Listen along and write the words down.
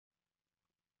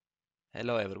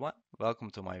Hello everyone, welcome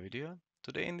to my video.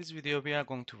 Today in this video we are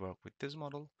going to work with this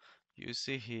model. You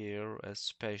see here a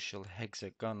special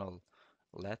hexagonal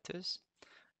lattice,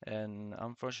 and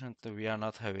unfortunately we are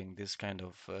not having this kind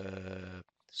of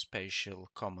spatial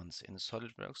commands in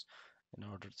SolidWorks in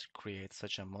order to create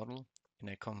such a model in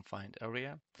a confined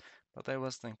area. But I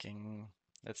was thinking,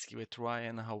 let's give it a try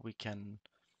and how we can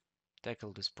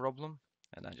tackle this problem,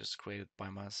 and I just created by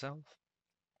myself.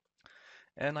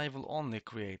 And I will only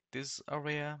create this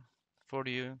area for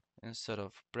you instead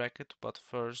of bracket. But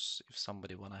first, if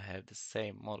somebody wanna have the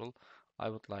same model, I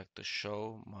would like to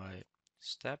show my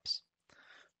steps.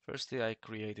 Firstly, I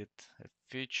created a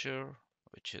feature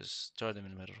which is 30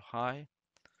 mm high.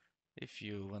 If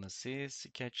you wanna see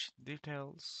sketch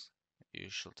details, you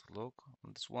should look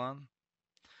on this one.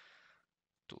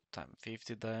 2 times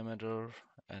 50 diameter,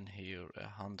 and here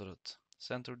 100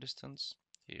 center distance,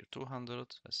 here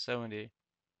 200, 70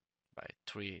 by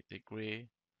 3 degree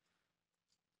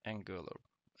angular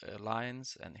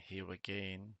lines, and here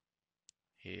again,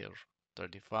 here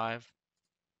 35.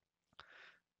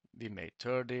 We made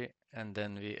 30, and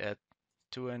then we add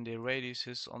 2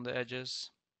 radiuses on the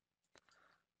edges,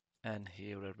 and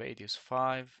here a radius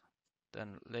 5.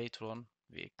 Then later on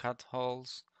we cut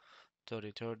holes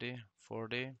 30, 30,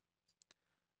 40,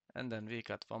 and then we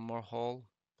cut one more hole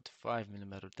with 5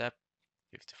 mm depth,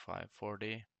 55,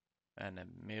 40, and a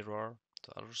mirror to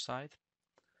the other side.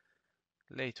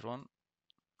 Later on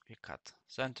we cut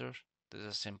center. This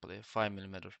is simply 5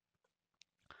 mm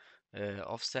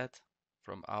offset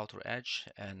from outer edge,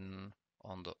 and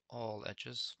on the all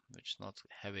edges which not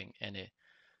having any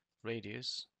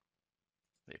radius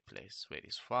we place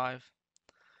radius 5,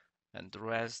 and the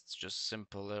rest just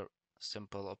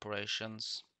simple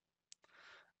operations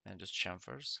and just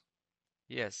chamfers.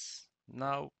 Yes,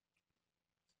 now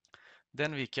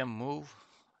then we can move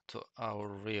to our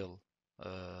real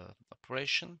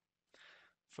operation.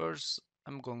 First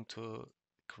I'm going to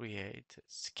create a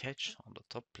sketch on the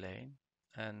top plane,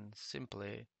 and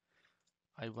simply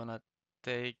I wanna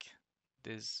take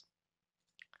this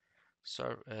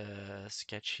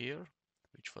sketch here,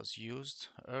 which was used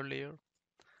earlier.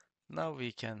 Now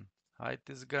we can hide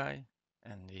this guy,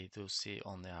 and we do see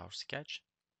only our sketch.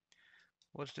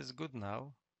 What is good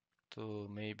now to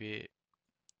maybe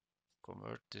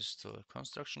convert this to a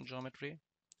construction geometry,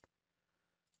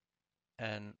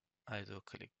 and I do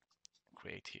click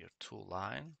create here two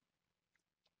line.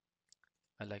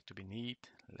 I like to be neat.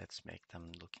 Let's make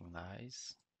them looking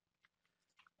nice.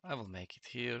 I will make it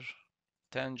here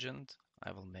tangent.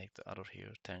 I will make the other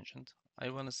here tangent.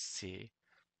 I want to see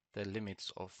the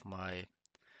limits of my,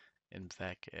 in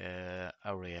fact,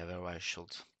 area where I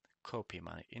should copy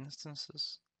my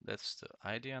instances. That's the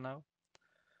idea now.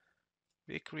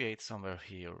 We create somewhere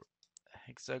here a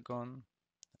hexagon,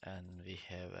 and we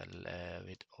have a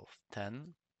width of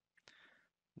 10.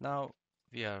 Now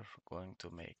we are going to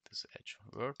make this edge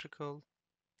vertical,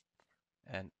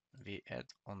 and we add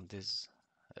on this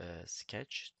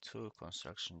sketch to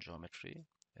construction geometry,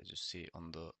 as you see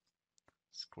on the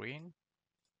screen.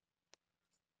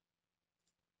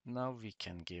 Now we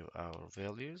can give our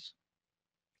values.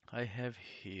 I have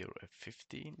here a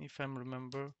 15 if I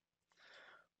remember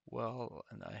well,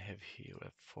 and I have here a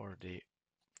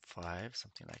 45,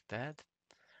 something like that,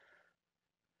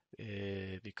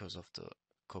 because of the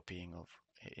copying of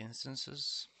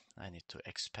instances. I need to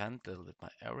expand a little bit my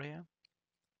area,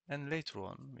 and later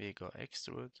on we go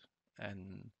extrude,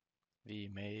 and we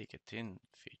make a thin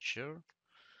feature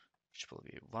which will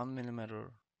be 1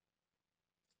 mm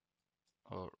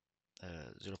or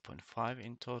 0.5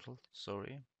 in total,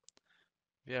 sorry.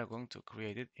 We are going to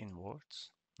create it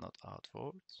inwards, not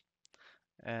outwards,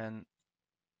 and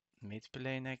mid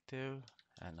plane active,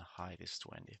 and height is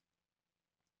 20.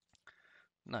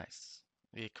 Nice.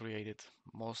 We created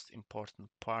most important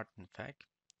part, in fact,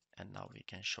 and now we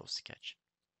can show sketch.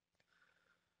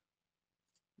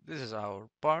 This is our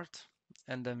part,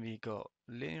 and then we go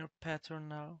linear pattern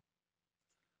now,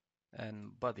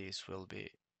 and bodies will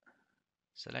be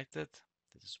selected.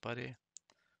 This is body.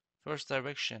 First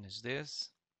direction is this.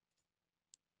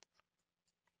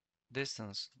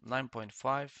 Distance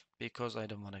 9.5, because I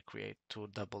don't want to create two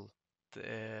double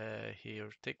here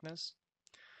thickness.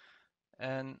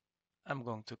 And I'm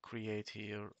going to create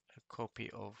here a copy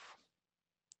of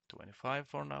 25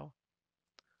 for now.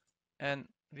 And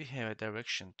we have a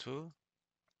direction 2,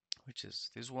 which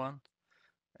is this one.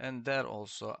 And there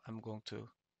also I'm going to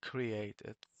create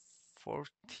a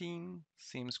 14,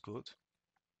 seems good.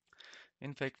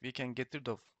 In fact, we can get rid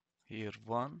of here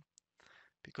 1,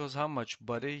 Because how much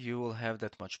body you will have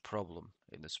that much problem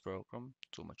in this program.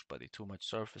 Too much body, too much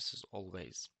surfaces,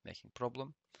 always making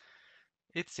problem.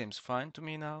 It seems fine to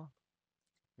me now.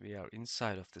 We are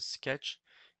inside of the sketch.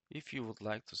 If you would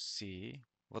like to see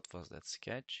what was that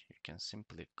sketch, you can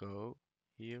simply go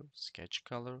here, sketch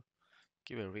color,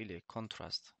 give a really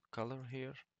contrast color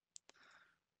here,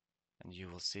 and you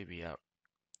will see we are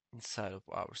inside of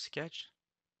our sketch.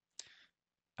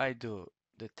 I do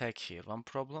detect here one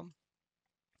problem.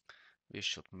 We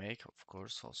should make, of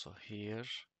course, also here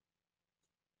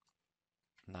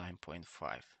 9.5.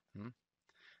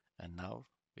 And now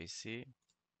we see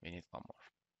we need one more.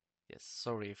 Yes,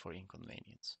 sorry for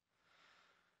inconvenience.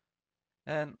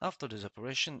 And after this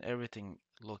operation, everything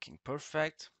looking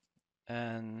perfect.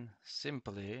 And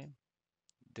simply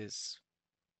this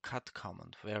cut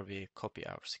command where we copy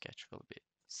our sketch will be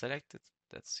selected.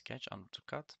 That sketch under to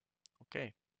cut.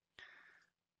 Okay.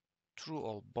 True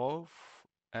all both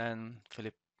and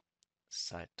flip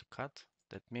side to cut.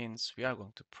 That means we are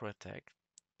going to protect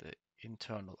the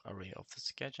internal area of the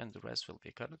sketch and the rest will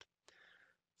be cut.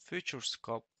 Future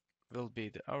scope will be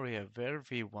the area where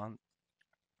we want,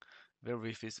 where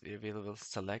we will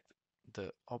select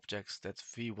the objects that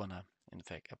we wanna in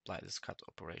fact apply this cut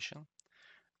operation.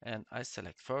 And I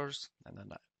select first, and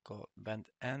then I go bend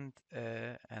end,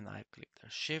 and I click the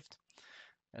shift,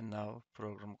 and now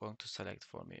program going to select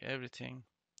for me everything,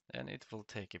 and it will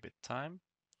take a bit time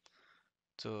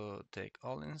to take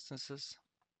all instances.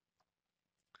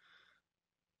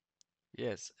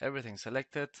 Yes, everything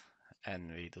selected,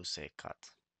 and we do say cut.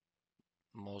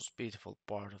 Most beautiful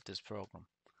part of this program,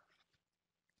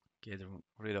 getting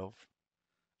rid of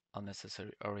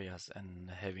unnecessary areas and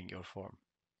having your form.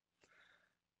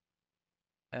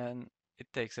 And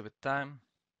it takes a bit time.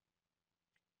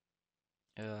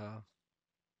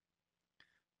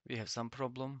 We have some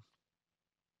problem.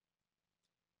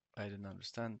 I didn't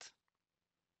understand.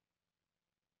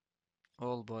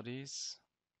 All bodies.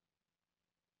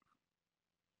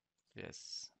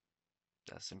 Yes,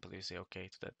 just simply say okay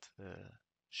to that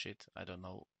sheet. I don't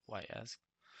know why ask.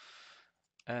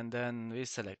 And then we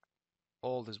select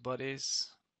all these bodies.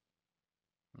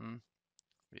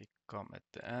 We come at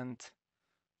the end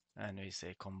and we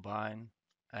say combine,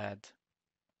 add,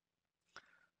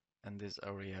 and this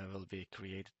area will be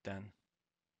created then.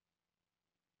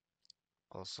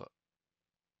 Also,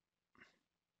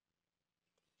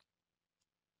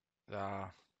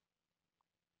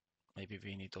 maybe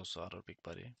we need also other big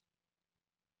body.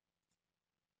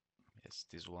 Yes,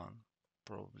 this one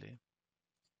probably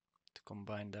to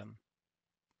combine them.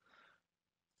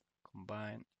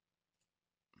 Combine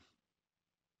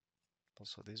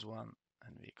also this one,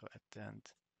 and we go at the end.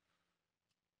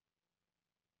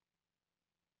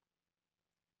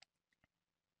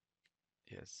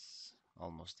 Yes,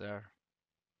 almost there.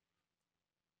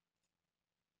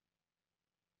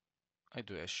 I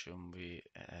do assume we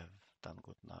have done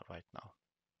good now, right now.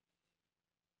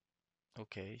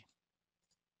 Okay.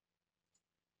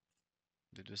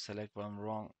 Did we select one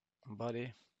wrong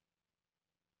body?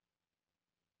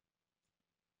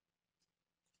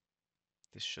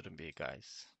 This shouldn't be,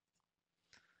 guys.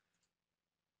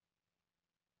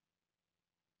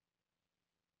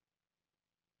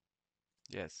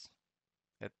 Yes,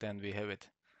 at the end we have it.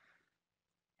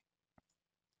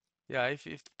 Yeah, if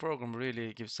the program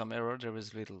really gives some error, there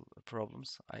is little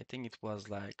problems. I think it was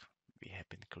like we have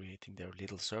been creating their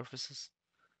little surfaces,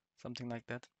 something like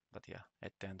that. But yeah,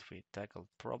 at the end we tackled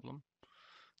problem.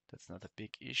 That's not a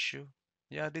big issue.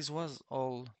 Yeah, this was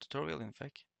all tutorial in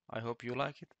fact. I hope you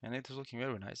like it, and it is looking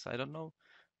very nice. I don't know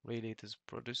really it is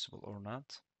producible or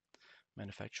not.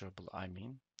 Manufacturable, I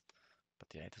mean.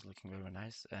 But yeah, it is looking very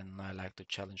nice, and I like to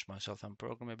challenge myself and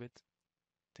program a bit,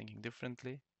 thinking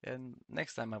differently. And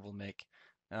next time I will make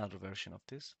another version of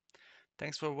this.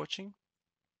 Thanks for watching.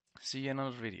 See you in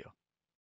another video.